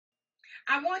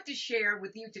I want to share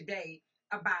with you today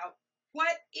about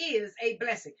what is a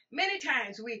blessing. Many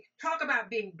times we talk about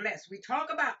being blessed. We talk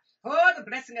about, oh, the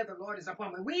blessing of the Lord is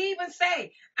upon me. We even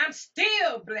say, I'm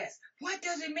still blessed. What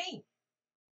does it mean?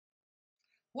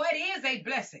 What is a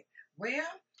blessing? Well,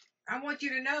 I want you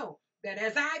to know that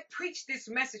as I preach this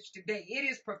message today, it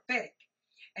is prophetic.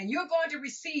 And you're going to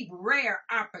receive rare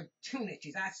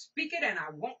opportunities. I speak it and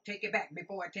I won't take it back.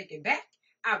 Before I take it back,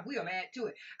 I will add to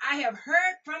it. I have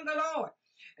heard from the Lord.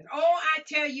 And oh, I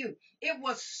tell you, it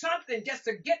was something just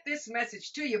to get this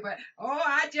message to you. But oh,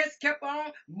 I just kept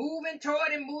on moving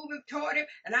toward him, moving toward him.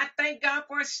 And I thank God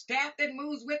for a staff that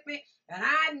moves with me. And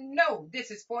I know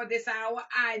this is for this hour.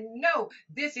 I know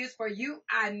this is for you.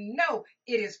 I know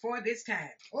it is for this time.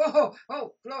 Oh,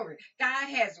 oh, glory. God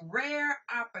has rare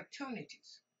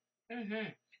opportunities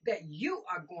that you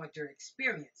are going to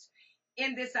experience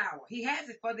in this hour. He has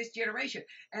it for this generation.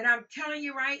 And I'm telling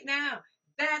you right now,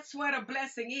 that's what a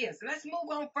blessing is. Let's move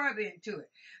on further into it.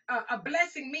 A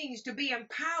blessing means to be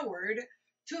empowered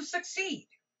to succeed.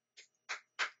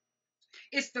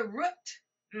 It's the root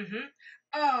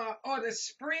or the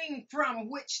spring from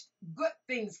which good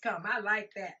things come. I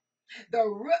like that. The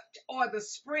root or the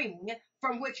spring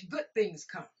from which good things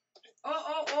come.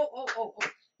 Oh.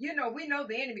 You know, we know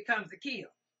the enemy comes to kill,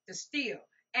 to steal,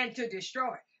 and to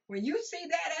destroy. When you see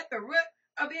that at the root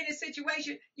of any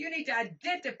situation, you need to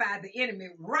identify the enemy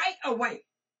right away.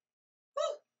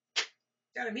 Woo!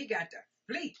 Tell him he got to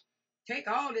flee. Take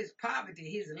all his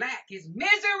poverty, his lack, his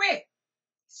misery,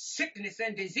 sickness,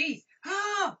 and disease.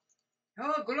 Oh,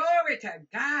 glory to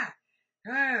God.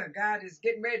 Oh, God is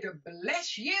getting ready to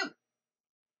bless you.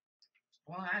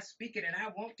 Well, I speak it and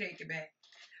I won't take it back.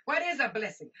 What is a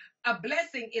blessing? A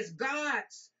blessing is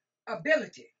God's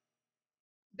ability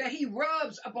that he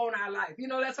rubs upon our life. You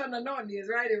know, that's what an anointing is,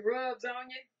 right? It rubs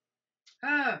on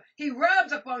you. He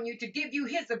rubs upon you to give you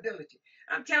his ability.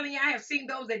 I'm telling you, I have seen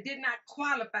those that did not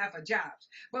qualify for jobs.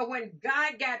 But when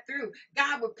God got through,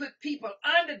 God would put people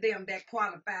under them that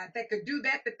qualified, that could do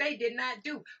that they did not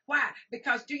do. Why?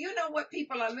 Because do you know what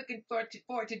people are looking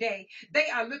for today? They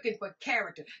are looking for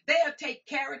character. They'll take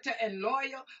character and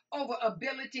loyal over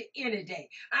ability any day.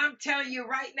 I'm telling you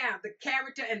right now, the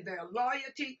character and the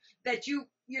loyalty that you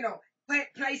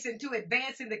place into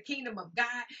advancing the kingdom of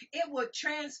God, it will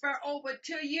transfer over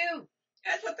to you.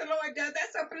 That's what the Lord does.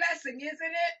 That's a blessing, isn't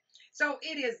it? So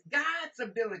it is God's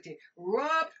ability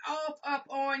rubbed off up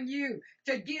on you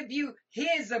to give you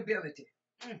his ability.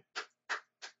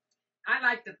 I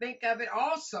like to think of it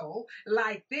also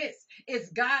like this. It's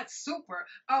God's super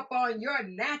up on your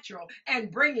natural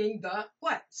and bringing the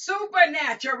what?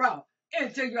 Supernatural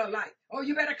into your life. Oh,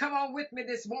 you better come on with me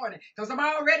this morning because I'm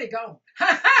already gone.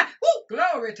 Ha ha! Woo!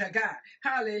 Glory to God.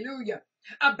 Hallelujah.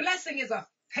 A blessing is a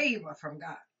favor from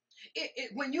God.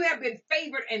 When you have been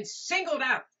favored and singled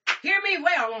out, hear me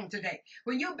well on today.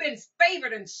 When you've been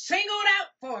favored and singled out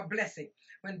for a blessing,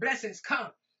 when blessings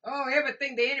come, oh,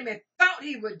 everything the enemy thought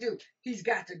he would do, he's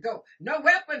got to go. No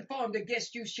weapon formed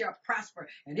against you shall prosper.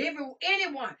 And any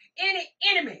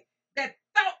enemy that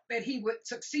thought that he would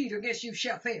succeed against you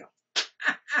shall fail.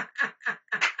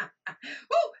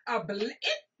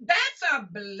 That's a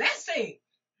blessing.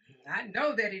 I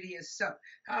know that it is so.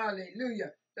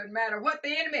 Hallelujah. Doesn't matter what the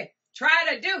enemy try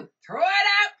to do, throw it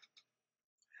out.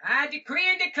 I decree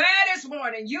and declare this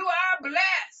morning, you are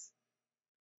blessed.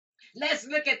 Let's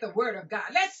look at the word of God.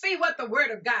 Let's see what the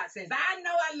word of God says. I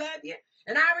know I love you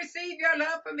and I receive your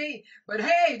love for me. But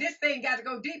hey, this thing got to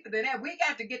go deeper than that. We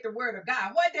got to get the word of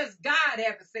God. What does God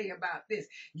have to say about this?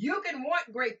 You can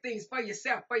want great things for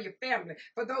yourself, for your family,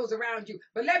 for those around you.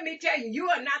 But let me tell you, you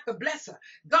are not the blesser.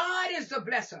 God is the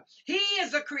blesser. He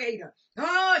is the creator.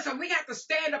 Oh, so we got to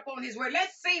stand up on his word.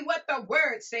 Let's see what the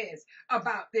word says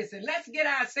about this. And let's get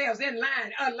ourselves in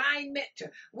alignment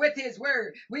with his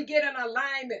word. We get an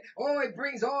alignment. Oh, it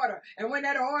brings order. And when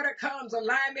that order comes,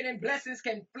 alignment and blessings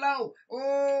can flow.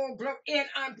 Oh, in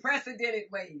unprecedented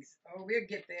ways. Oh, we'll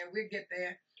get there. We'll get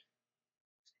there.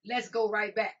 Let's go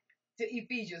right back to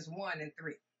Ephesians 1 and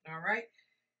 3. All right.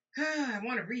 I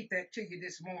want to read that to you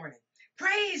this morning.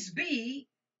 Praise be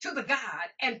to the God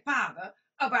and Father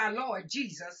of our Lord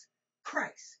Jesus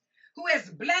Christ, who has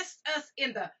blessed us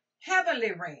in the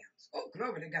heavenly realms. Oh,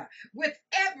 glory to God. With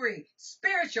every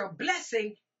spiritual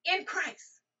blessing in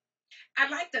Christ. I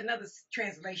liked another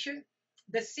translation.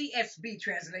 The CSB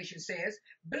translation says,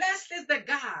 blessed is the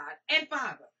God and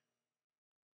Father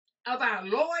of our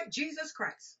Lord Jesus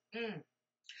Christ,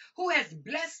 who has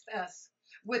blessed us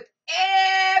with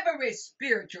every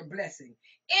spiritual blessing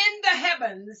in the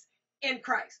heavens in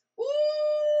Christ. Ooh,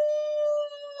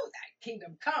 thy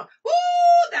kingdom come.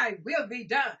 Ooh, thy will be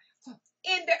done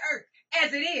in the earth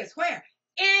as it is. Where?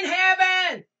 In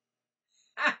heaven.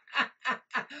 Oh,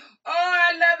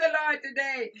 I love the Lord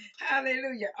today.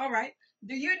 Hallelujah. All right.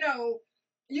 Do you know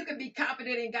you can be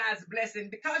confident in God's blessing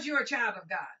because you're a child of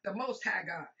God, the Most High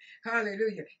God.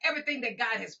 Hallelujah. Everything that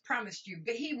God has promised you,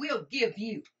 that He will give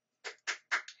you.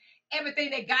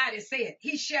 Everything that God has said,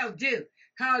 He shall do.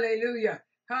 Hallelujah.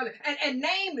 And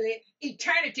namely,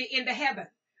 eternity in the heaven.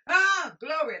 Ah,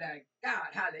 glory to God.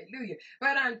 Hallelujah.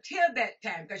 But until that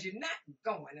time, because you're not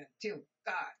going until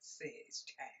God says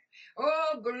time.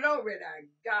 Oh, glory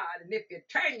to God. And if you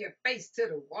turn your face to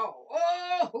the wall,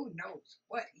 oh, who knows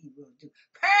what He will do.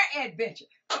 Peradventure.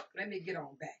 Oh, let me get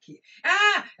on back here.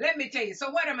 Let me tell you. So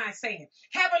what am I saying?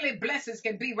 Heavenly blessings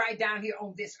can be right down here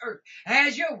on this earth.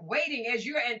 As you're waiting, as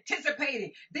you're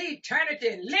anticipating the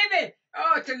eternity, living,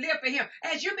 to live for Him.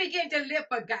 As you begin to live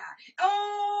for God.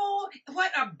 Oh,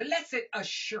 what a blessed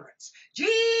assurance.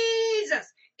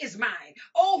 Jesus is mine.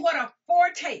 Oh, what a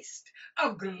foretaste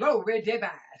of glory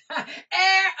divine.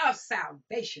 Heir of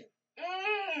salvation.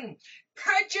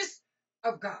 Purchase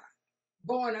of God.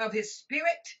 Born of His Spirit.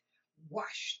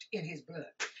 Washed in His blood.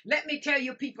 Let me tell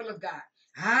you, people of God,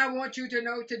 I want you to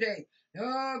know today,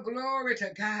 oh, glory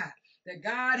to God, that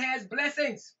God has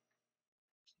blessings,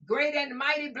 great and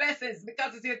mighty blessings,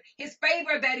 because it's his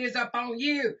favor that is upon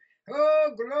you.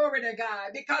 Oh, glory to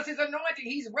God, because His anointing,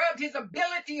 He's rubbed His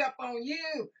ability upon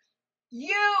you.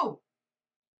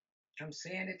 I'm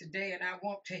saying it today and I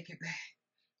won't take it back.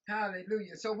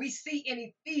 Hallelujah. So we see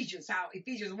in Ephesians, how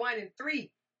Ephesians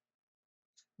 1:3,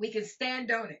 we can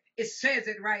stand on it. It says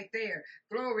it right there.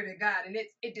 Glory to God. And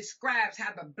it describes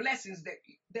how the blessings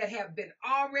that have been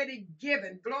already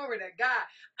given, glory to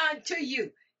God, unto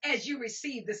you as you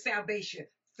receive the salvation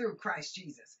through Christ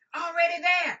Jesus. Already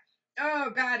there.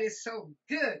 Oh, God is so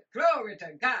good. Glory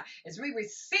to God. As we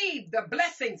receive the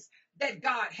blessings that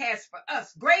God has for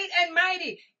us. Great and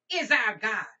mighty is our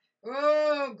God.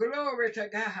 Oh, glory to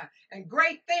God. And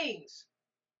great things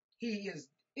He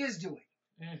is doing.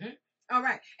 All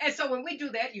right. And so when we do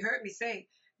that, you heard me say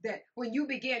that when you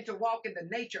begin to walk in the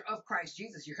nature of Christ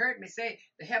Jesus, you heard me say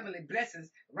the heavenly blessings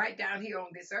right down here on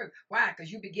this earth. Why?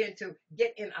 Because you begin to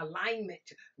get in alignment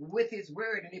with His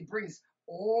word, and it brings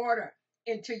order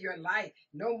into your life.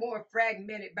 No more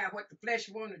fragmented by what the flesh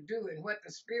want to do and what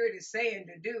the spirit is saying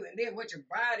to do, and then what your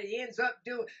body ends up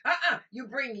doing. You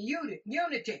bring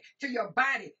unity to your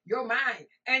body, your mind,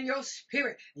 and your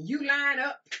spirit. And you line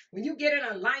up when you get in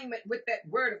alignment with that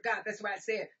word of God. That's why I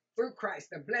said through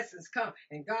Christ, the blessings come,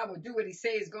 and God will do what He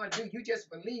says He's going to do. You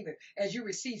just believe it. As you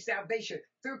receive salvation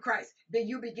through Christ, then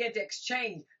you begin to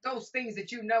exchange those things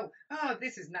that you know, oh,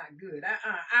 this is not good.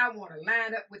 I want to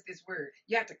line up with this word.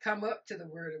 You have to come up to the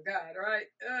word of God, right?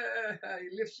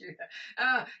 He lifts you.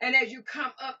 And as you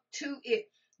come up to it,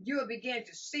 you'll begin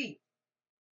to see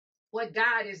what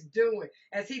God is doing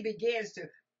as He begins to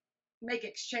make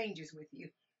exchanges with you.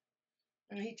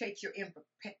 And He takes your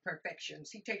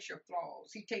imperfections. He takes your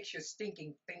flaws. He takes your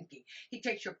stinking thinking. He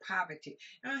takes your poverty.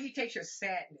 He takes your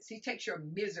sadness. He takes your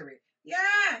misery.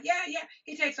 Yeah.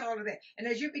 He takes all of that. And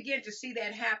as you begin to see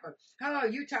that happen, oh,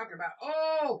 you talking about,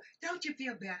 oh, don't you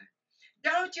feel better?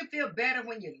 Don't you feel better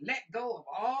when you let go of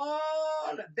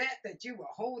all of that you were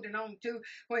holding on to?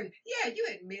 When, yeah, you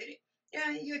admit it.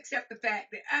 Yeah, you accept the fact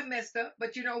that I messed up.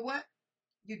 But you know what?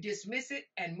 You dismiss it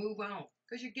and move on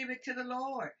because you give it to the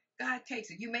Lord. God takes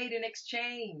it. You made an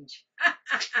exchange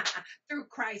through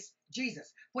Christ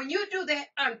Jesus. When you do that,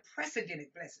 unprecedented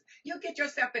blessings. You get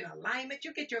yourself in alignment.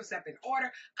 You get yourself in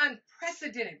order.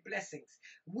 Unprecedented blessings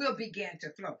will begin to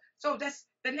flow. So that's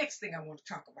the next thing I want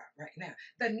to talk about right now.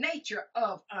 The nature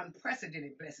of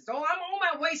unprecedented blessings. Oh, I'm on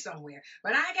my way somewhere,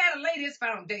 but I got to lay this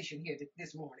foundation here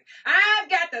this morning. I've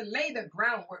got to lay the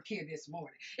groundwork here this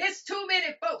morning. It's too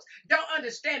many folks don't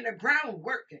understand the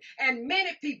groundwork, and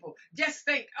many people just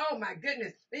think, oh my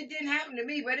goodness, it didn't happen to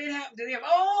me, but it happened to them.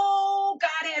 Oh,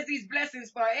 God has these blessings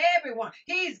for everyone.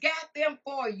 He's got them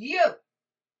for you.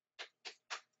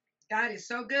 God is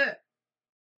so good.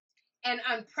 And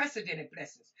unprecedented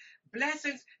blessings.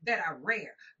 Blessings that are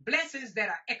rare. Blessings that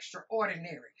are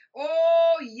extraordinary.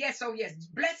 Oh, yes.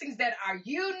 Blessings that are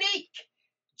unique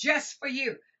just for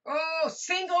you. Oh,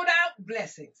 singled out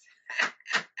blessings.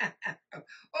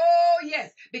 Oh,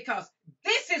 yes. Because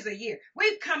this is a year.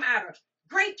 We've come out of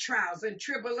great trials and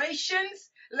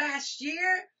tribulations last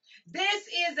year. This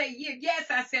is a year. Yes,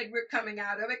 I said we're coming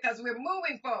out of it because we're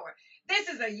moving forward. This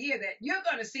is a year that you're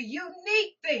going to see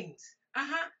unique things.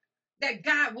 That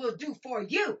God will do for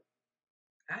you.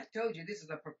 I told you this is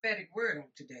a prophetic word on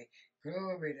today.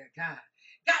 Glory to God.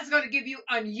 God's going to give you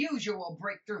unusual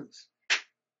breakthroughs.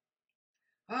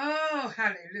 Oh,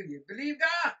 hallelujah. Believe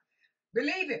God.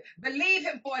 Believe him. Believe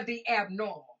him for the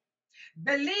abnormal.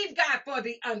 Believe God for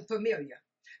the unfamiliar.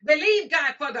 Believe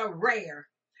God for the rare.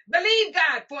 Believe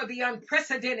God for the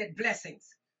unprecedented blessings.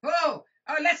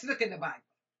 Let's look in the Bible.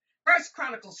 First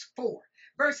Chronicles 4,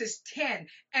 verses 10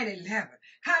 and 11.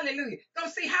 Hallelujah. So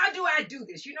see, how do I do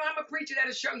this? You know, I'm a preacher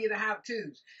that'll show you the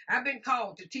how-tos. I've been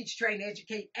called to teach, train,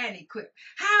 educate, and equip.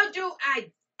 How do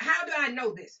I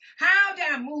know this? How do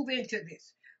I move into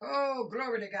this? Oh,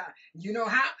 glory to God. You know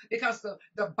how? Because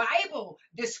the Bible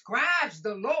describes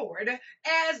the Lord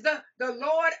as the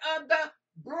Lord of the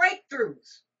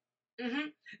breakthroughs.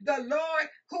 The Lord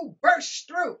who bursts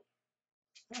through.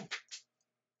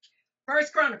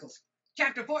 First Chronicles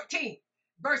chapter 14,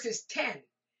 verses 10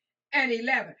 and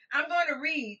 11. I'm going to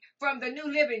read from the New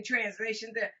Living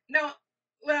Translation. I'm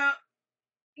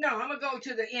going to go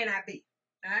to the NIV.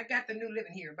 I got the New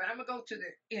Living here, but I'm going to go to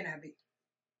the NIV.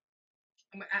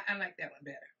 I like that one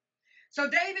better. So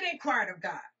David inquired of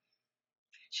God,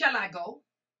 shall I go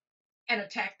and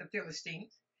attack the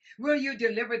Philistines? Will you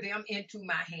deliver them into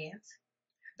my hands?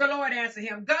 The Lord answered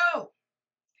him, go.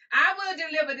 I will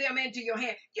deliver them into your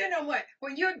hand. You know what?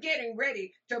 When you're getting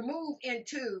ready to move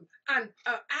into, I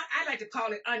like to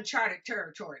call it uncharted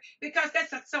territory, because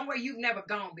that's somewhere you've never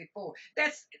gone before.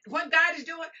 That's what God is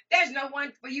doing. There's no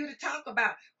one for you to talk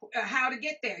about how to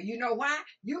get there. You know why?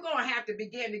 You're going to have to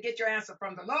begin to get your answer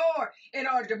from the Lord in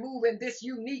order to move in this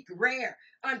unique, rare,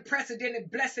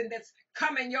 unprecedented blessing that's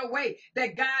coming your way,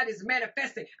 that God is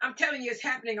manifesting. I'm telling you, it's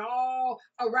happening all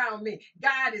around me.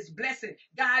 God is blessing.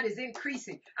 God is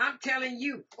increasing. I'm telling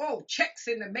you, checks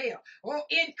in the mail.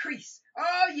 Increase.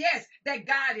 Yes, that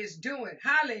God is doing.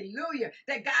 Hallelujah.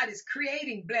 That God is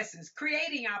creating blessings,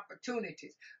 creating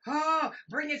opportunities.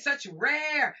 Bringing such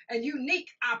rare and unique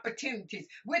opportunities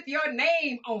with your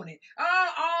name on it.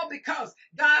 All because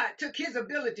God took his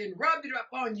ability and rubbed it up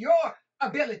on your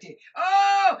ability.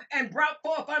 And brought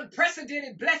forth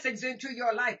unprecedented blessings into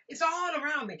your life. It's all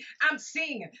around me. I'm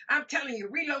seeing it. I'm telling you,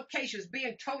 relocations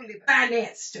being totally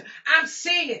financed. I'm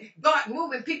seeing it. God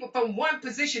moving people from one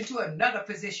position to another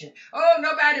position.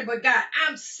 Nobody but God.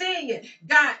 I'm seeing it.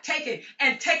 God taking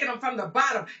them from the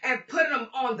bottom and putting them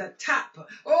on the top.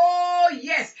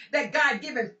 Yes, that God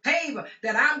given favor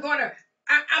that I'm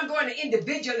going to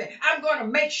individually, I'm going to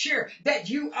make sure that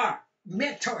you are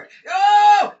mentored.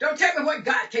 Don't tell me what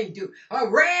God can do. A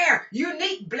rare,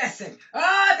 unique blessing.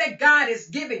 That God is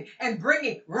giving and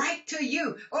bringing right to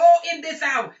you. In this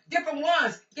hour, different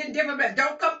ones getting different blessings.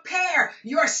 Don't compare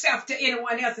yourself to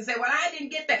anyone else and say, well, I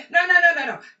didn't get that.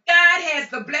 No. God has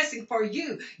the blessing for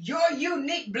you. Your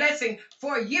unique blessing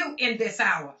for you in this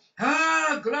hour.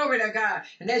 Glory to God.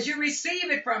 And as you receive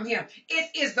it from him,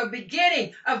 it is the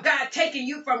beginning of God taking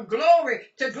you from glory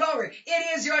to glory.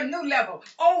 It is your new level.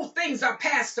 Old things are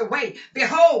passed away.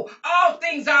 Behold, all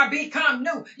things are become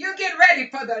new. You get ready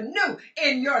for the new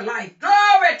in your life.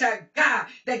 Glory to God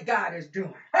that God is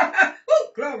doing.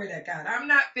 Glory to God. I'm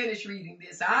not finished reading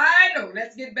this. I know.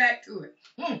 Let's get back to it.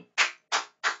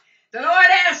 The Lord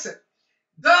answered,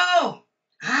 go,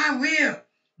 I will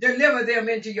deliver them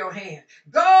into your hand.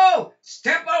 Go,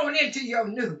 step on into your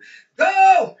new.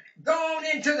 Go on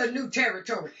into the new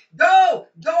territory. Go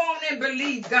on and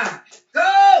believe God.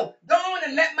 Go on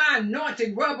and let my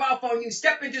anointing rub off on you.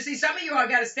 See, some of you all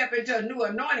got to step into a new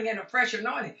anointing and a fresh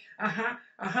anointing.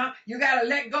 You got to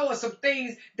let go of some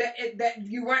things that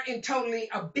you weren't in totally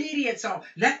obedience on.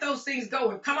 Let those things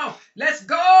go and come on. Let's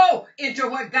go into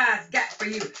what God's got for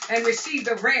you and receive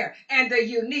the rare and the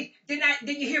unique. Didn't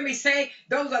you hear me say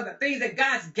those are the things that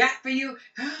God's got for you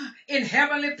in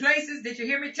heavenly places? Did you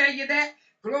hear me tell you that?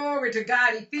 Glory to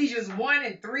God. Ephesians 1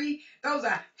 and 3. Those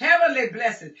are heavenly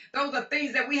blessings. Those are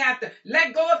things that we have to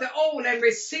let go of the old and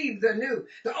receive the new.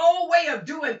 The old way of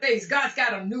doing things, God's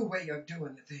got a new way of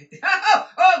doing the thing.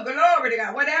 Glory to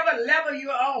God. Whatever level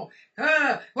you're on,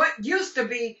 what used to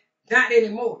be, not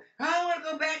anymore. I want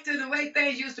to go back to the way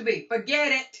things used to be.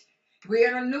 Forget it. We're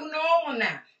in a new normal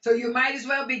now. So you might as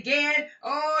well begin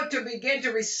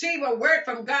to receive a word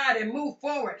from God and move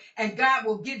forward. And God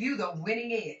will give you the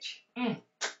winning edge.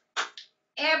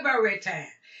 Every time.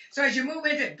 So as you move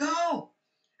into it, go.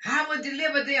 I will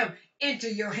deliver them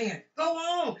into your hand. Go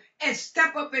on and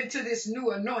step up into this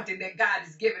new anointing that God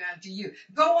has given unto you.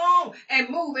 Go on and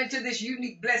move into this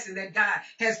unique blessing that God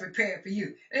has prepared for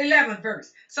you. 11th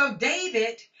verse. So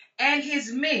David and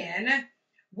his men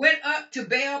went up to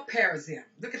Baal Perazim.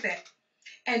 Look at that.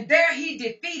 And there he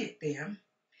defeated them.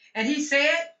 And he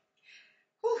said,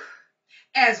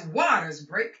 as waters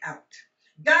break out,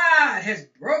 God has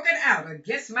broken out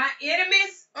against my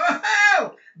enemies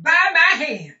by my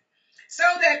hand. So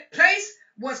that place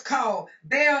was called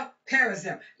Baal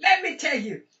Perazim. Let me tell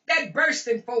you, that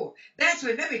bursting forth, that's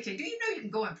what, let me tell you, do you know you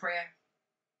can go in prayer?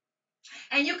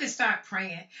 And you can start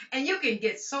praying and you can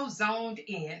get so zoned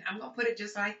in. I'm going to put it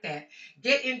just like that.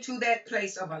 Get into that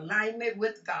place of alignment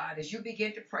with God as you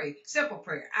begin to pray. Simple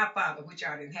prayer. Our Father, which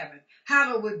art in heaven,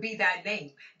 hallowed be thy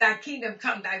name. Thy kingdom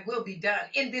come, thy will be done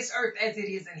in this earth as it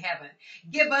is in heaven.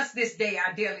 Give us this day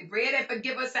our daily bread and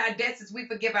forgive us our debts as we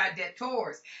forgive our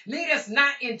debtors. Lead us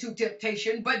not into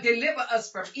temptation, but deliver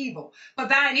us from evil. For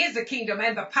thine is the kingdom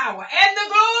and the power and the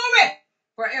glory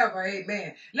forever.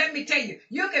 Amen. Let me tell you,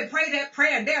 you can pray that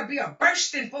prayer and there'll be a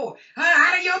bursting forth.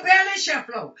 Out of your belly shall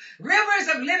flow rivers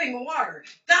of living water.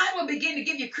 God will begin to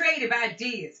give you creative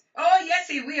ideas. Oh, yes,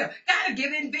 he will. God will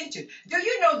give invention. Do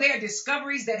you know there are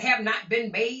discoveries that have not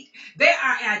been made? There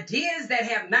are ideas that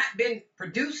have not been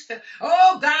produced.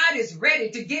 Oh, God is ready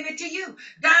to give it to you.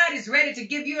 God is ready to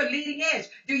give you a leading edge.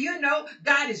 Do you know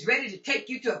God is ready to take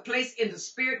you to a place in the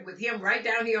spirit with him right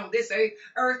down here on this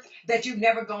earth that you've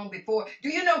never gone before? Do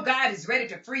you know God is ready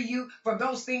to free you from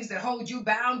those things that hold you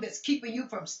bound, that's keeping you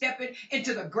from stepping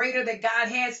into the greater that God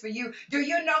has for you? Do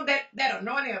you know that that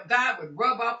anointing of God would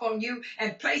rub off on you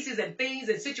and places and things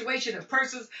and situations and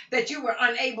persons that you were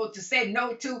unable to say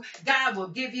no to? God will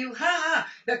give you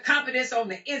the confidence on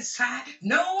the inside,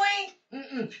 knowing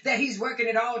that he's working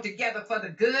it all together for the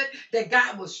good, that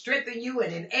God will strengthen you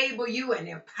and enable you and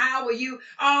empower you,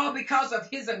 all because of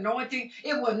his anointing.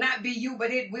 It will not be you,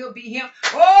 but it will be him.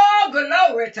 Oh,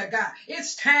 glory to God.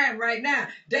 It's time right now.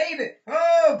 David,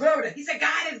 oh, glory to, he said,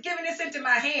 God has given this into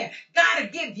my hand. God will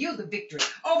give you the victory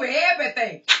over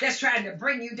everything that's trying to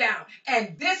bring you down.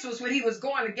 And this was when he was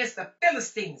going against the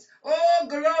Philistines. Oh,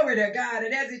 glory to God.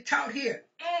 And as he taught here,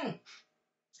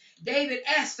 David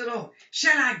asked the Lord,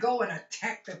 shall I go and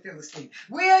attack the Philistines?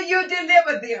 Will you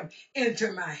deliver them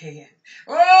into my hand?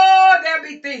 Oh, there'll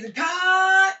be things,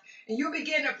 God, and you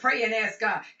begin to pray and ask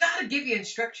God. God will give you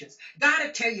instructions. God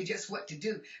will tell you just what to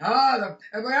do.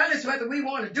 Regardless whether we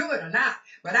want to do it or not.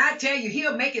 But I tell you,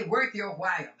 he'll make it worth your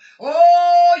while.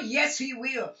 Oh, yes, he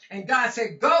will. And God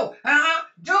said, go,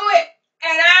 do it,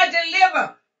 and I'll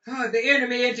deliver the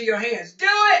enemy into your hands. Do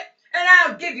it, and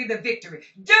I'll give you the victory.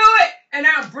 Do it, and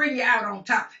I'll bring you out on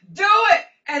top. Do it,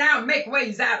 and I'll make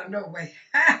ways out of no way.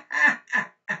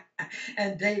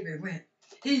 And David went.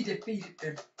 He defeated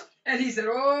them. And he said,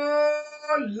 oh,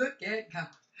 look at God.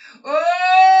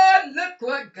 Oh, look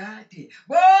what God did.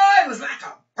 Boy, it was like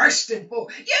a bursting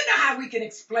forth. You know how we can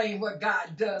explain what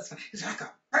God does. It's like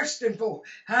a bursting forth.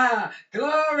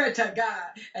 Glory to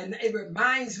God. And it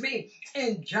reminds me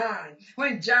in John,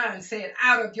 when John said,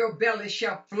 out of your belly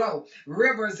shall flow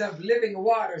rivers of living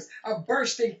waters, a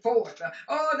bursting forth.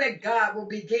 Oh, that God will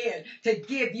begin to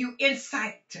give you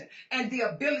insight and the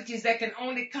abilities that can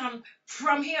only come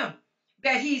from him,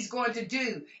 that he's going to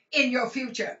do in your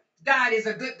future. God is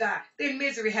a good God. Then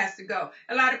misery has to go.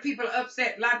 A lot of people are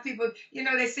upset. A lot of people,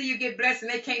 they see you get blessed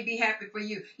and they can't be happy for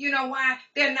you. You know why?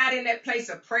 They're not in that place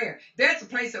of prayer. There's a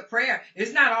place of prayer.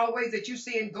 It's not always that you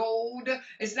see in gold.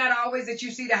 It's not always that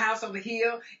you see the house on the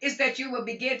hill. It's that you will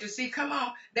begin to see, come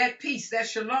on, that peace, that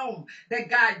shalom that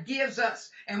God gives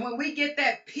us. And when we get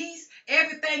that peace,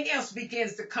 everything else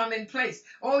begins to come in place.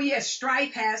 Oh, yes,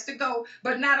 strife has to go.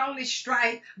 But not only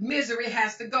strife, misery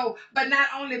has to go. But not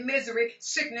only misery,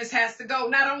 sickness has to go.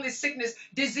 Not only sickness,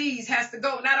 disease has to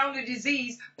go. Not only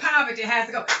disease, poverty has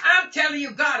to go. I'm telling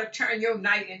you, God will turn your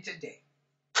night into day.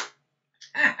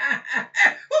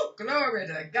 Ooh, glory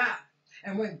to God.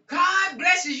 And when God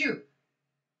blesses you,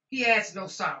 he adds no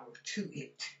sorrow to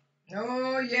it.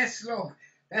 Oh, yes, Lord.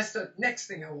 That's the next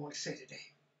thing I want to say today.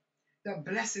 The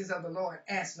blessings of the Lord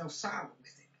adds no sorrow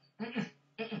with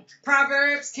it.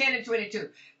 Proverbs 10:22.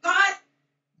 God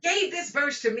gave this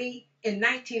verse to me in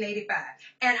 1985,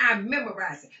 and I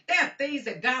memorized it. There are things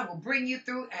that God will bring you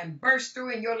through and burst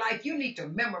through in your life. You need to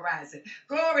memorize it.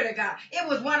 Glory to God. It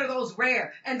was one of those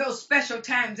rare and those special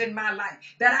times in my life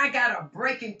that I got a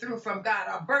breaking through from God,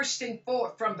 a bursting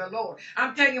forth from the Lord.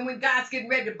 I'm telling you, when God's getting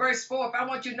ready to burst forth, I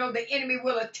want you to know the enemy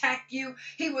will attack you.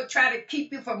 He will try to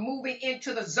keep you from moving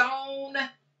into the zone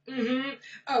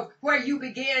of where you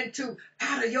begin to,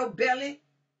 out of your belly,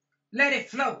 let it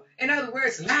flow. In other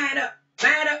words, line up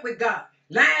with God.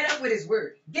 Line up with his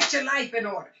word. Get your life in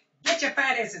order. Get your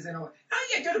finances in order. Oh,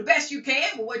 you do the best you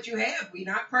can with what you have. We're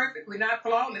not perfect. We're not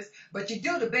flawless. But you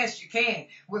do the best you can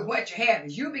with what you have.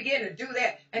 As you begin to do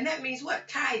that, and that means what?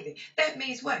 Tithing. That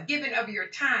means what? Giving of your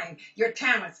time, your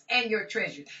talents, and your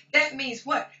treasures. That means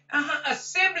what?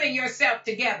 Assembling yourself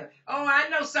together. Oh, I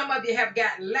know some of you have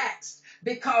gotten laxed.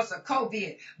 because of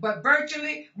COVID. But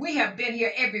virtually, we have been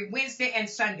here every Wednesday and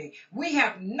Sunday. We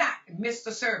have not missed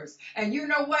a service. And you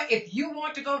know what? If you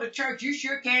want to go to church, you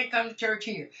sure can come to church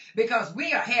here because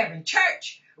we are having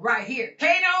church right here.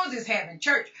 Kano's is having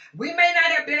church. We may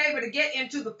not have been able to get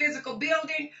into the physical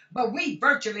building, but we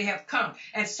virtually have come.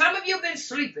 And some of you have been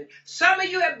sleeping. Some of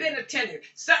you have been attentive.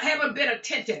 Some haven't been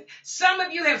attentive. Some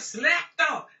of you have slacked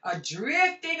off,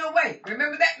 drifting away.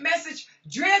 Remember that message?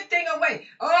 Drifting away.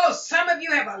 Oh, some of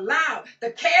you have allowed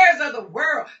the cares of the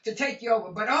world to take you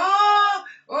over. But oh,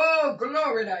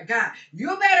 glory to God.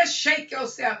 You better shake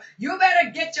yourself. You better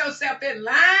get yourself in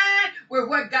line with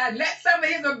what God. Let some of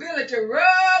his ability rub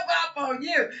up on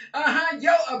you.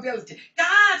 Your ability.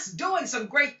 God's doing some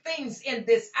great things in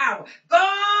this hour.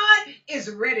 God is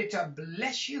ready to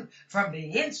bless you from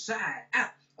the inside out.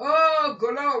 Oh,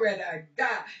 glory to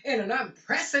God in an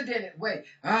unprecedented way.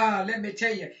 Let me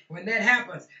tell you, when that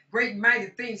happens, great and mighty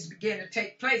things begin to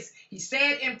take place. He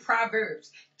said in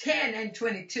Proverbs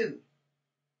 10:22,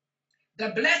 the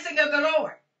blessing of the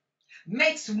Lord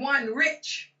makes one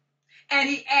rich, and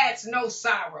he adds no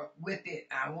sorrow with it.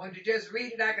 I wanted to just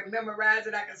read it. I can memorize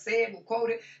it. I can say it and quote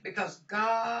it because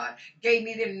God gave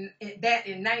me that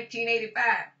in 1985.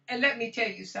 And let me tell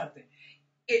you something.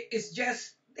 It's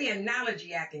just the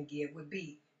analogy I can give would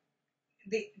be,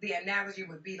 the analogy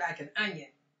would be like an onion.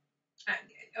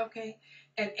 Okay?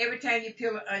 And every time you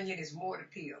peel an onion, there's more to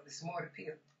peel. There's more to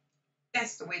peel.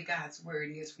 That's the way God's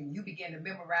word is. When you begin to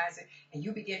memorize it and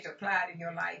you begin to apply it in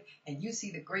your life and you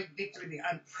see the great victory, the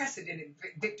unprecedented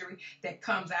victory that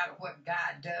comes out of what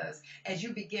God does, as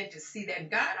you begin to see that.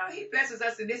 And God, he blesses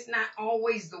us, and it's not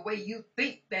always the way you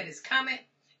think that it's coming.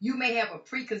 You may have a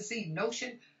preconceived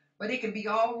notion, but it can be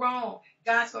all wrong.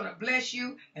 God's going to bless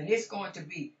you, and it's going to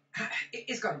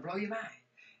blow your mind.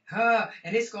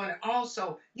 And it's going to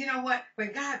also, you know what?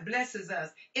 When God blesses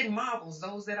us, it marvels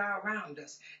those that are around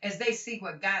us as they see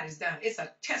what God has done. It's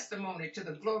a testimony to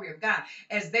the glory of God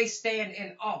as they stand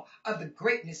in awe of the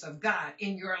greatness of God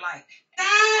in your life.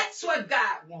 That's what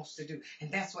God wants to do.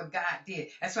 And that's what God did.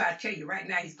 That's why I tell you right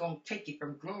now, he's going to take you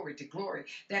from glory to glory.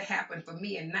 That happened for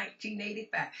me in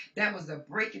 1985. That was the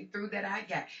breaking through that I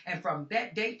got. And from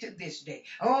that day to this day,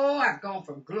 I've gone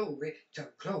from glory to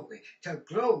glory to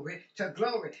glory to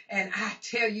glory. And I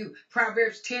tell you,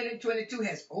 Proverbs 10:22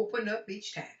 has opened up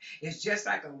each time. It's just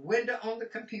like a window on the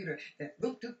computer that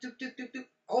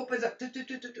opens up,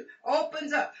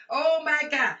 opens up. Oh my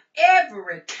God,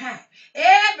 every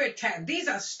time. These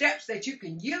are steps that you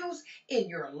can use in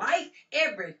your life.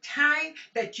 Every time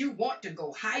that you want to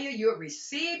go higher, you're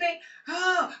receiving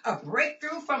a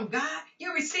breakthrough from God.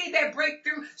 You receive that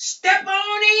breakthrough. Step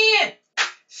on in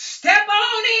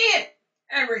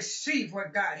and receive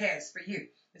what God has for you.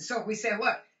 And so we say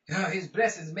what? His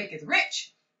blessings make it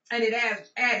rich, and it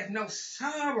adds no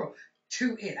sorrow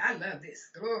to it. I love this.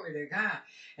 Glory to God.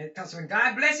 And because when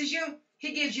God blesses you,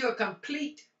 he gives you a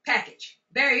complete package.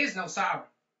 There is no sorrow.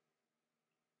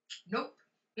 Nope.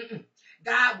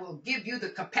 God will give you the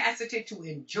capacity to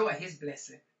enjoy his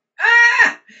blessing.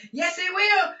 Yes, he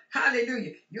will.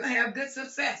 Hallelujah. You'll have good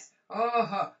success.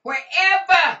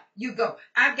 Wherever you go.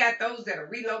 I've got those that are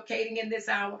relocating in this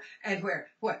hour, and where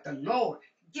the Lord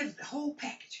gives the whole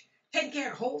package, taking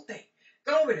care of the whole thing.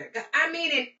 Glory to God. I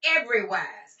mean, in every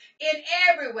wise, in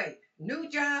every way. New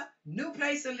job, new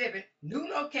place of living, new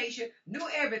location, new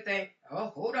everything. Oh,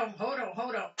 hold on.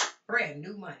 Brand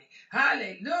new money.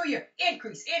 Hallelujah.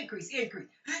 Increase. I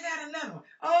got another one.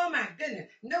 Oh my goodness.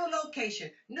 New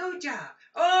location, new job.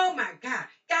 Oh my God.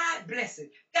 God bless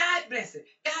it.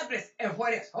 And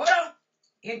what else? Hold on.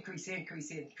 Increase.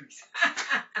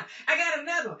 I got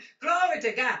another one. Glory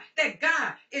to God. That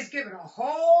God is giving a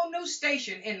whole new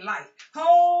station in life.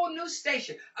 Whole new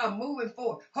station of moving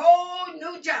forward. Whole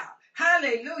new job.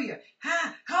 Hallelujah.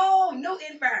 Whole new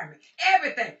environment.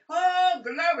 Everything. Oh,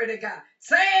 glory to God.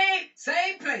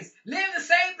 Same place. Live in the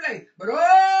same place. But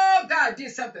God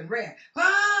did something rare.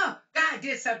 God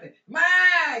did something.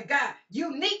 My God.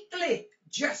 Uniquely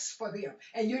just for them.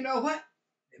 And you know what?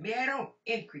 Let me add on.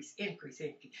 Increase.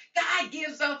 God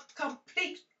gives us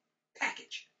complete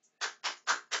package.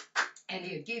 And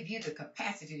he'll give you the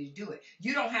capacity to do it.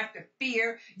 You don't have to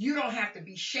fear. You don't have to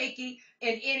be shaky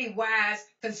in any wise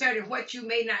concerning what you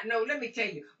may not know. Let me tell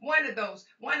you, one of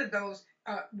those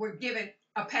were given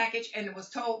a package and it was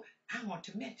told, I want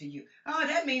to mentor you.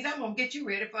 That means I'm going to get you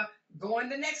ready for going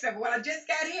the next level. Well, I just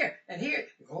got here. And here,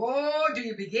 do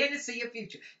you begin to see your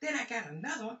future? Then I got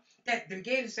another one that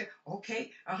began to say,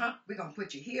 okay, we're going to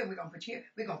put you here, we're going to put you here,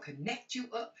 we're going to connect you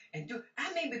up and do.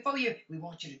 I mean, before we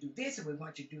want you to do this and we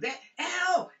want you to do that.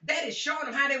 Oh, that is showing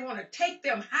them how they want to take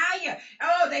them higher.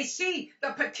 Oh, they see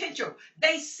the potential.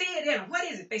 They see it in them. What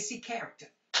is it? They see character.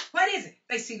 What is it?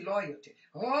 They see loyalty.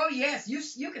 Oh, yes,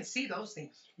 you can see those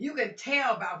things. You can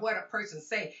tell by what a person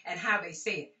say and how they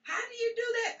say it. How do you do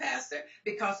that, Pastor?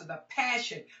 Because of the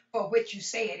passion for which you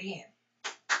say it in.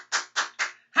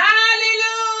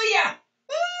 Hallelujah!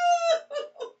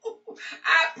 Woo!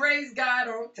 I praise God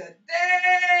on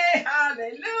today.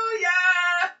 Hallelujah!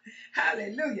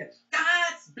 Hallelujah.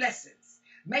 God's blessings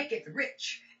make it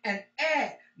rich and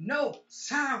add no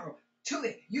sorrow to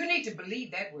it. You need to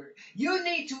believe that word. You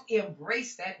need to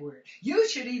embrace that word. You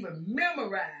should even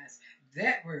memorize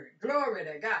that word. Glory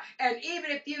to God. And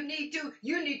even if you need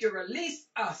to release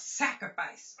a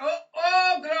sacrifice.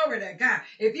 Oh, glory to God.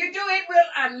 If you do, it will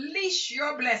unleash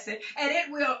your blessing and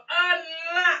it will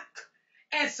unlock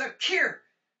and secure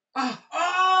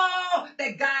all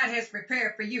that God has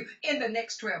prepared for you in the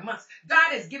next 12 months.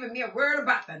 God has given me a word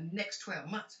about the next 12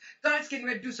 months. God's getting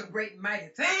ready to do some great and mighty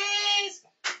things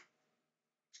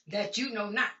that you know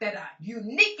not, that are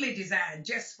uniquely designed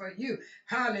just for you.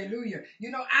 Hallelujah.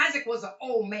 You know, Isaac was an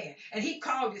old man, and he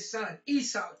called his son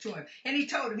Esau to him, and he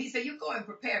told him, he said, you go and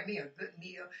prepare me a good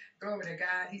meal. Glory to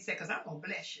God. He said, because I'm going to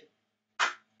bless you.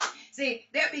 See,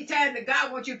 there'll be times that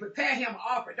God wants you to prepare him an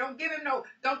offer. Don't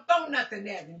throw nothing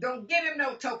at him. Don't give him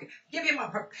no token. Give him a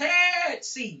prepared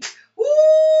seed. Woo!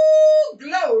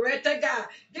 Glory to God.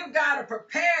 Give God a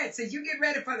prepared seed. You get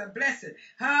ready for the blessing.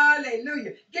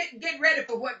 Hallelujah. Get ready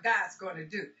for what God's going to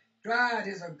do. God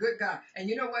is a good God. And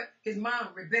you know what? His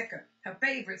mom, Rebecca, her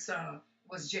favorite son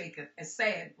was Jacob. It's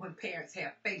sad when parents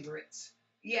have favorites.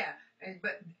 Yeah.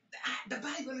 But the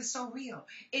Bible is so real.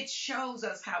 It shows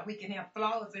us how we can have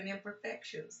flaws and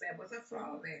imperfections. There was a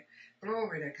flaw there.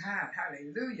 Glory to God.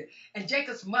 Hallelujah. And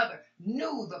Jacob's mother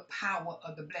knew the power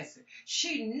of the blessing.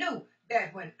 She knew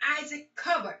that when Isaac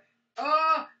covered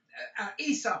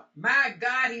Esau, my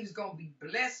God, he was going to be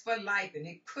blessed for life and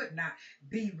it could not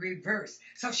be reversed.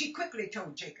 So she quickly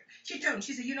told Jacob. She told him,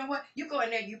 she said, you know what? You go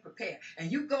in there and you prepare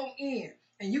and you go in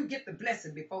and you get the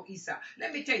blessing before Esau.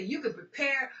 Let me tell you, you can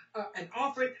prepare an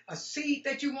offering, a seed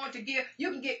that you want to give.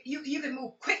 You can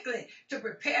move quickly to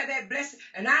prepare that blessing.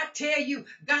 And I tell you,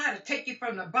 God will take you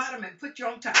from the bottom and put you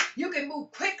on top. You can move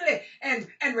quickly and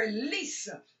release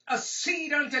a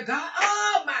seed unto God.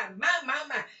 Oh, my.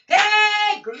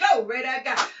 Hey, glory to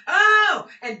God. Oh,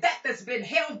 and that's been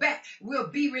held back will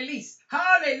be released.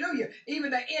 Hallelujah.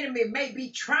 Even the enemy may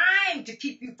be trying to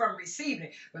keep you from receiving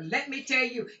it. But let me tell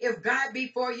you, if God be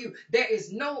for you, there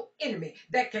is no enemy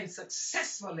that can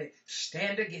successfully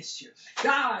stand against you.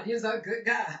 God is a good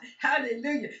God.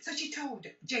 Hallelujah. So she told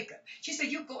Jacob, she said,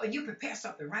 you go and you prepare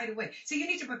something right away. So you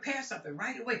need to prepare something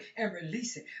right away and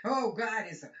release it. Oh, God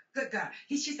is a good God.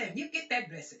 She said, you get that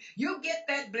blessing. You get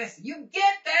that blessing. You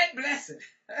get that blessing.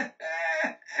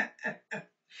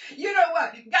 You know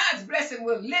what? God's blessing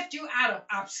will lift you out of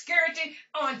obscurity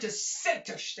onto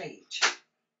center stage.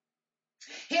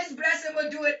 His blessing will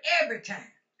do it every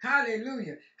time.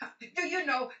 Hallelujah. Do you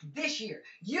know this year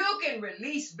you can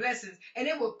release blessings and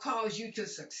it will cause you to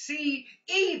succeed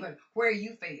even where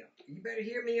you fail? You better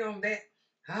hear me on that.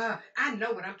 I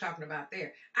know what I'm talking about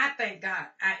there. I thank God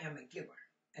I am a giver.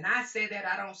 And I say that,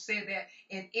 I don't say that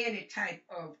in any type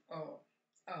of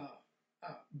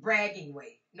bragging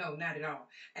way. No, not at all.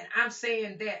 And I'm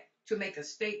saying that to make a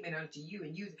statement unto you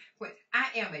and use when I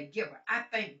am a giver. I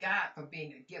thank God for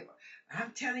being a giver.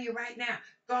 I'm telling you right now,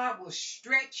 God will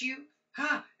stretch you,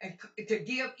 and to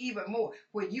give even more.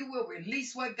 When you will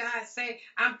release what God say,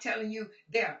 I'm telling you,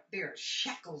 there are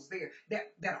shackles there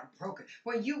that are broken.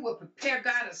 When you will prepare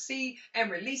God a seed and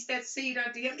release that seed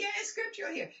unto him, it's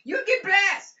scripture here. You get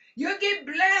blessed. You get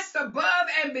blessed above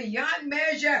and beyond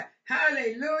measure.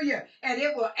 Hallelujah. And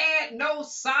it will add no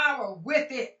sorrow with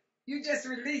it. You just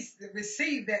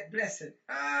receive that blessing.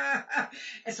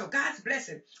 And so God's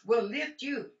blessing will lift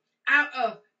you out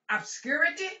of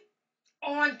obscurity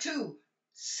onto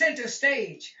center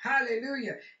stage.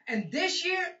 Hallelujah. And this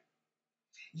year,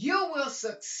 you will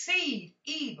succeed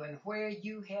even where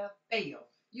you have failed.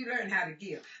 You learn how to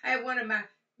give. I had one of my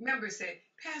members say,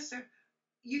 Pastor,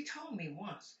 you told me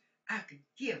once I could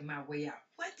give my way out.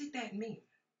 What did that mean?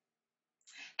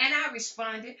 And I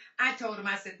responded. I told him,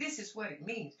 I said, this is what it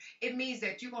means. It means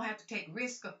that you're going to have to take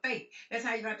risk of faith. That's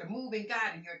how you're going to have to move in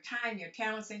God in your time, your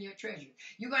talents, and your treasures.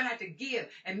 You're going to have to give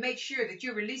and make sure that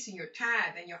you're releasing your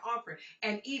tithe and your offering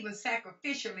and even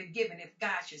sacrificially giving if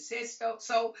God should say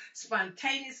so,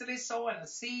 spontaneously sowing a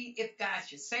seed if God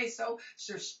should say so,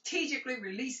 strategically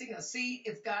releasing a seed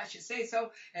if God should say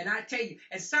so. And I tell you,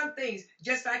 and some things,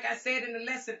 just like I said in the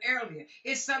lesson earlier,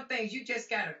 it's some things you just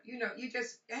got to,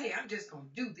 hey, I'm just going to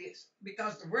do do this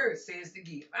because the word says to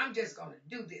give. I'm just going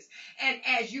to do this. And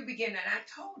as you begin, and I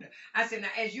told her, I said, now,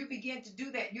 as you begin to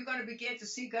do that, you're going to begin to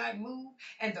see God move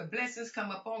and the blessings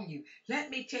come upon you. Let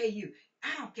me tell you,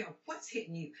 I don't care what's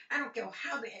hitting you. I don't care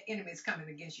how the enemy is coming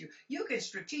against you. You can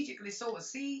strategically sow a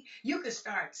seed. You can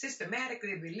start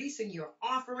systematically releasing your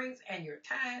offerings and your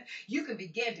tithe. You can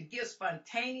begin to give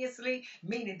spontaneously,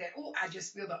 meaning that, oh, I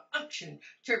just feel the unction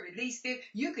to release it.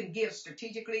 You can give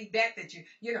strategically that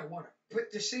you don't want to put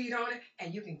the seed on it,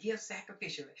 and you can give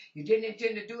sacrificially. You didn't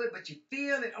intend to do it, but you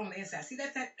feel it on the inside. See,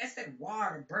 that's that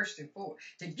water bursting forth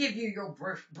to give you your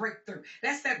breakthrough.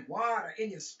 That's that water in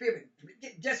your spirit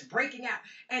just breaking out,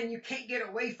 and you can't get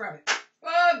away from it.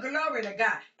 Oh, glory to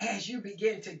God. As you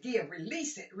begin to give,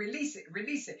 release it, release it,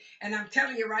 release it. And I'm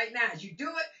telling you right now, as you do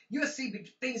it, you'll see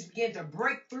things begin to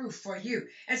break through for you.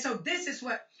 And so this is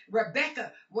what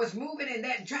Rebecca was moving in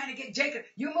that and trying to get Jacob.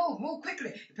 You move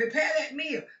quickly. Prepare that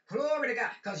meal. Glory to God.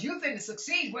 Because you're going to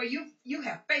succeed where you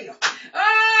have failed.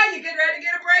 Oh, you're getting ready to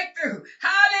get a breakthrough.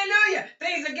 Hallelujah.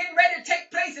 Things are getting ready to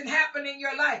take place and happen in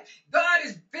your life. God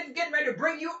is getting ready to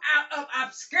bring you out of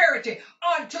obscurity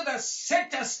onto the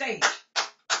center stage.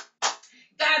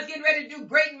 God's getting ready to do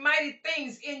great and mighty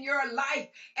things in your life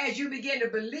as you begin to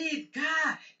believe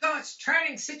God. God's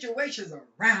turning situations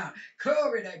around.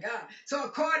 Glory to God. So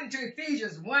according to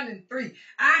Ephesians 1:3,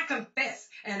 I confess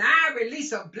and I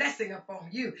release a blessing upon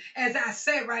you. As I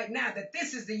say right now that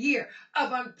this is the year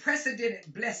of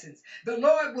unprecedented blessings. The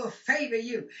Lord will favor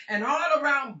you and all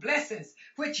around blessings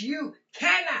which you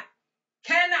cannot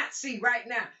see right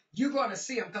now. You're going to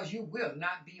see them because you will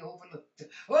not be overlooked.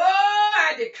 Oh,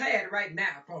 I declare it right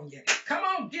now from you. Come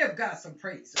on, give God some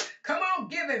praise. Come on,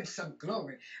 give him some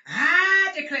glory.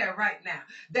 I declare right now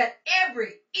that every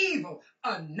evil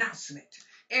announcement,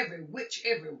 every witch,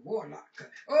 every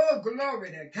warlock, oh,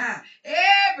 glory to God,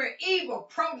 every evil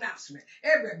pronouncement,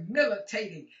 every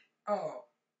militating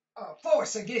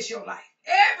force against your life,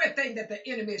 everything that the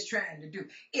enemy is trying to do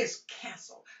is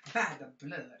canceled by the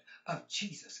blood of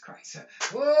Jesus Christ.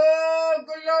 Oh,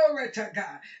 glory to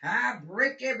God. I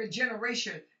break every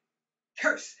generation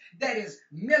curse that is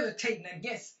militating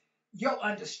against your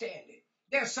understanding.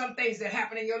 There are some things that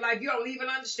happen in your life you don't even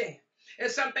understand.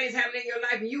 There's some things happening in your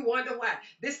life and you wonder why.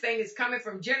 This thing is coming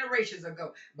from generations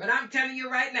ago. But I'm telling you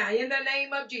right now, in the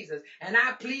name of Jesus, and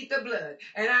I plead the blood,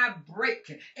 and I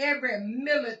break every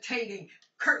militating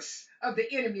curse of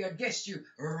the enemy against you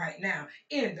right now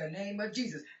in the name of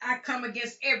Jesus. I come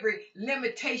against every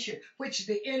limitation which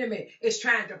the enemy is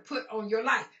trying to put on your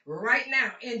life right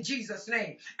now in Jesus'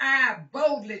 name. I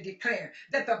boldly declare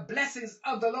that the blessings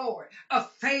of the Lord,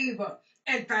 of favor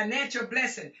and financial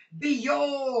blessing, be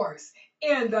yours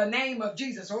in the name of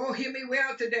Jesus. Oh, hear me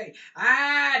well today.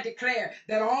 I declare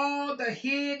that all the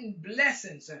hidden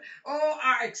blessings,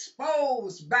 are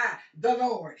exposed by the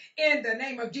Lord in the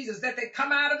name of Jesus, that they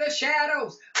come out of the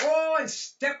shadows, and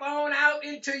step on out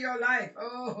into your life.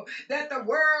 Oh, that the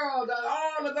world,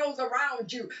 all of those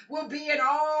around you will be in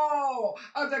awe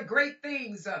of the great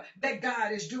things that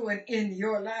God is doing in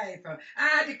your life.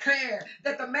 I declare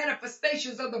that the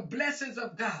manifestations of the blessings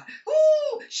of God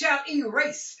shall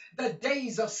erase the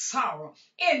days of sorrow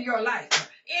in your life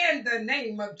in the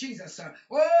name of Jesus.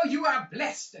 Oh, you are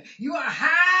blessed. You are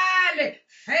highly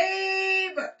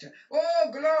favored.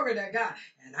 Oh, glory to God.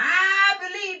 And I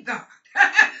believe God.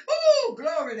 Oh,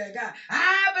 glory to God.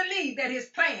 I believe that his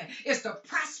plan is to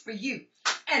prosper you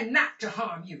and not to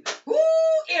harm you.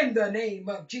 In the name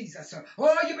of Jesus.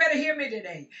 Oh, you better hear me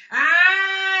today.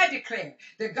 I declare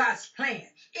that God's plan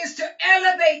is to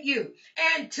elevate you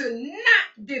and to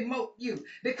not demote you,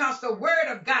 because the word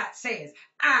of God says,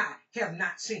 I have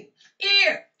not seen,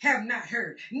 ear have not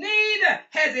heard, neither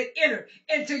has it entered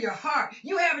into your heart.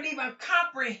 You haven't even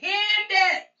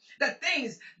comprehended the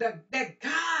things that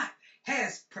God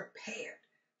has prepared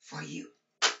for you.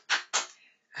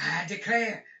 I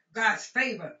declare God's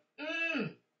favor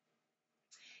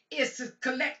is to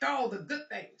collect all the good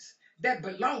things that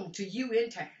belong to you in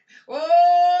time.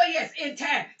 Oh, yes, in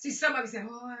time. See, some of you say,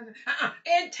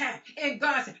 in time. And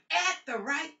God said, at the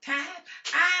right time,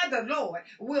 I, the Lord,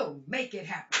 will make it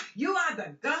happen. You are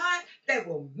the God that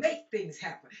will make things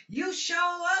happen. You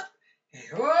show up,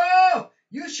 and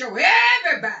you show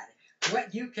everybody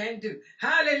what you can do.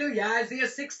 Hallelujah. Isaiah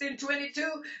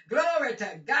 16:22. Glory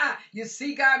to God. You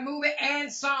see God moving,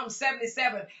 and Psalm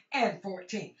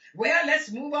 77:14. Well, let's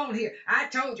move on here. I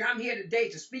told you I'm here today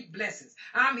to speak blessings.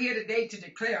 I'm here today to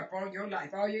declare upon your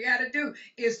life. All you got to do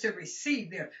is to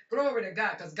receive them. Glory to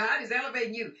God, because God is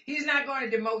elevating you. He's not going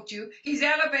to demote you. He's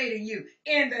elevating you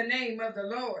in the name of the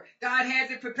Lord. God has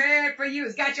it prepared for you.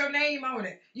 It's got your name on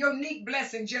it. Your unique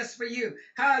blessing just for you.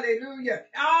 Hallelujah.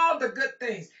 All the good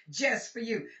things just for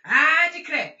you. I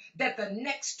declare that the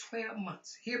next 12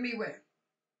 months, hear me well,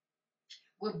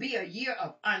 will be a year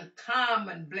of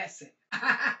uncommon blessing.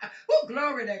 Oh,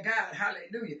 glory to God.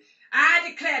 Hallelujah. I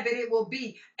declare that it will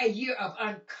be a year of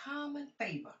uncommon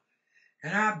favor.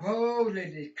 And I boldly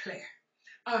declare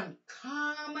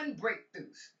uncommon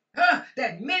breakthroughs,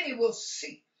 that many will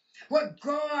see what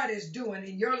God is doing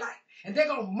in your life. And they're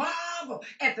going to marvel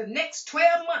at the next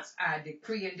 12 months. I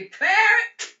decree and declare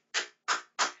it.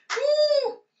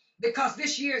 Woo! Because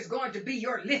this year is going to be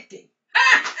your lifting.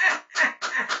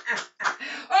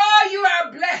 Oh, you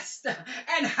are blessed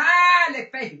and highly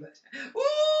favored. Woo!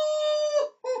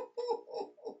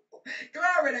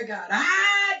 Glory to God.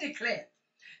 I declare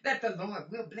that the Lord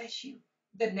will bless you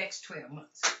the next 12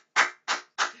 months.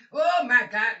 Oh, my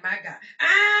God, my God.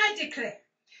 I declare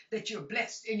that you're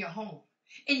blessed in your home,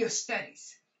 in your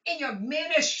studies, in your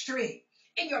ministry,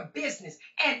 in your business,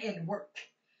 and in work.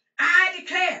 I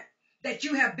declare that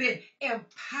you have been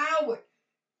empowered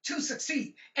to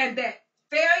succeed and that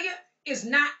failure is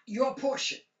not your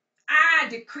portion. I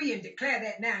decree and declare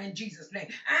that now in Jesus' name.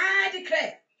 I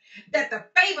declare that the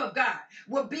favor of God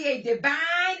will be a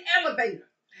divine elevator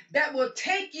that will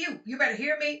take you, you better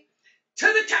hear me, to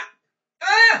the top.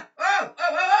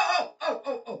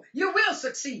 You will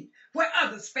succeed where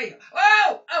others fail.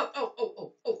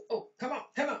 Come on,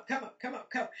 come on, come on, come on,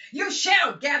 come on. You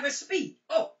shall gather speed.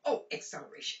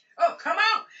 Acceleration. Oh, come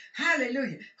on.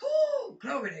 Hallelujah. Ooh,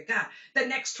 glory to God. The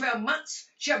next 12 months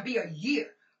shall be a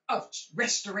year of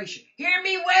restoration. Hear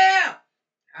me well.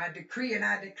 I decree and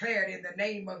I declare it in the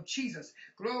name of Jesus.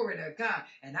 Glory to God.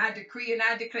 And I decree and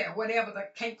I declare whatever the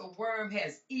cankerworm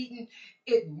has eaten,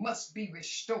 it must be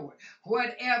restored.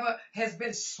 Whatever has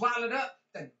been swallowed up,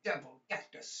 the devil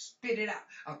got to spit it out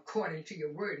according to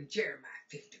your word in Jeremiah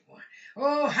 51.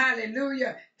 Oh,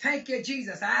 hallelujah. Thank you,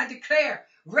 Jesus. I declare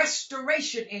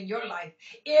restoration in your life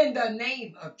in the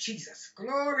name of Jesus.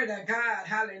 Glory to God.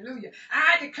 Hallelujah.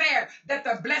 I declare that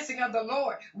the blessing of the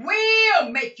Lord will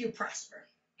make you prosper.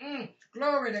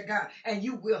 Glory to God. And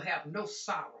you will have no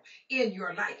sorrow in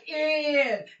your life.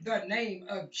 In the name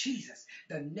of Jesus.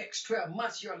 The next 12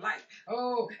 months, your life.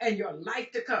 Oh, and your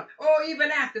life to come. Oh,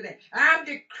 even after that. I'm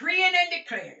decreeing and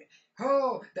declaring.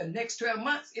 Oh, the next 12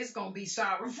 months, it's going to be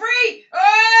sorrow free.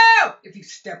 Oh, if you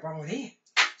step on in.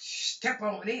 Step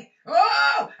on in.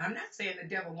 Oh, I'm not saying the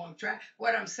devil won't try.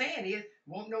 What I'm saying is,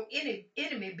 won't no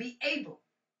enemy be able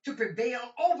to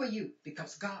prevail over you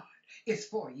because God is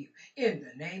for you in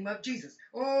the name of Jesus.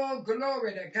 Oh,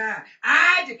 glory to God.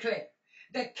 I declare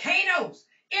that Kano's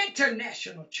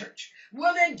International Church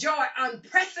will enjoy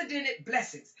unprecedented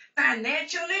blessings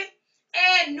financially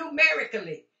and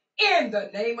numerically in the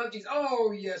name of Jesus.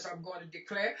 Oh, yes, I'm going to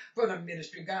declare for the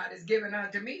ministry God has given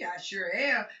unto me. I sure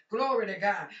am. Glory to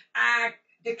God. I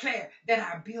declare that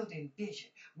our building vision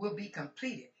will be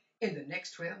completed in the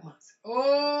next 12 months.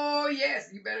 Oh, yes.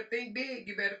 You better think big.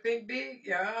 You better think big.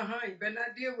 You better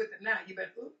not deal with it now. You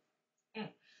better.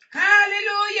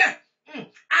 Hallelujah.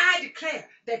 I declare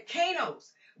that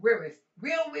Kano's will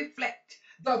reflect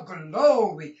the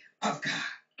glory of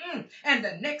God. And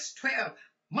the next 12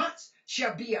 months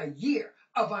shall be a year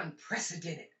of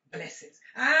unprecedented blessings.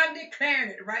 I'm declaring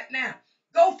it right now.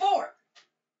 Go forth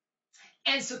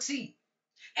and succeed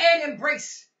and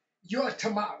embrace your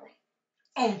tomorrow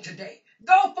on today.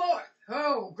 Go forth.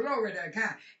 Oh, glory to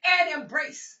God. And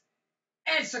embrace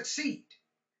and succeed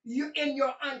you in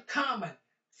your uncommon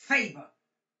favor.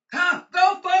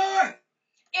 Go forth.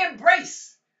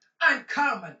 Embrace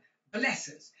uncommon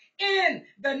blessings in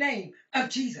the name of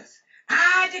Jesus.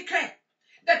 I declare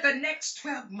that the next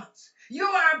 12 months you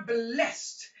are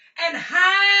blessed and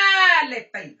highly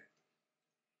favored.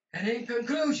 And in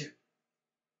conclusion,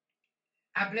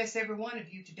 I bless every one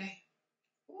of you today.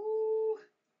 Ooh.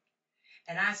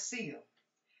 And I seal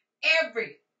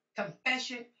every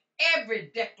confession,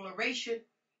 every declaration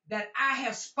that I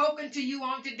have spoken to you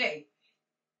on today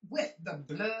with the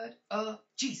blood of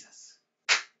Jesus.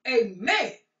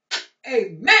 Amen.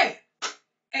 Amen.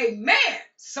 Amen.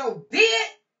 So be it,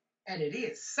 and it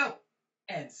is so,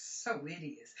 and so it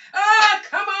is. Oh,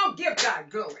 come on, give God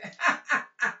glory.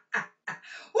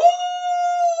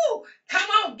 Woo! Come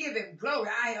on, give him glory. glory.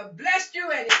 I have blessed you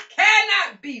and it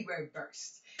cannot be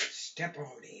reversed. Step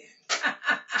on in.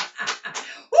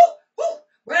 Woo, woo.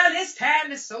 Well, it's time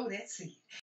to sow that seed.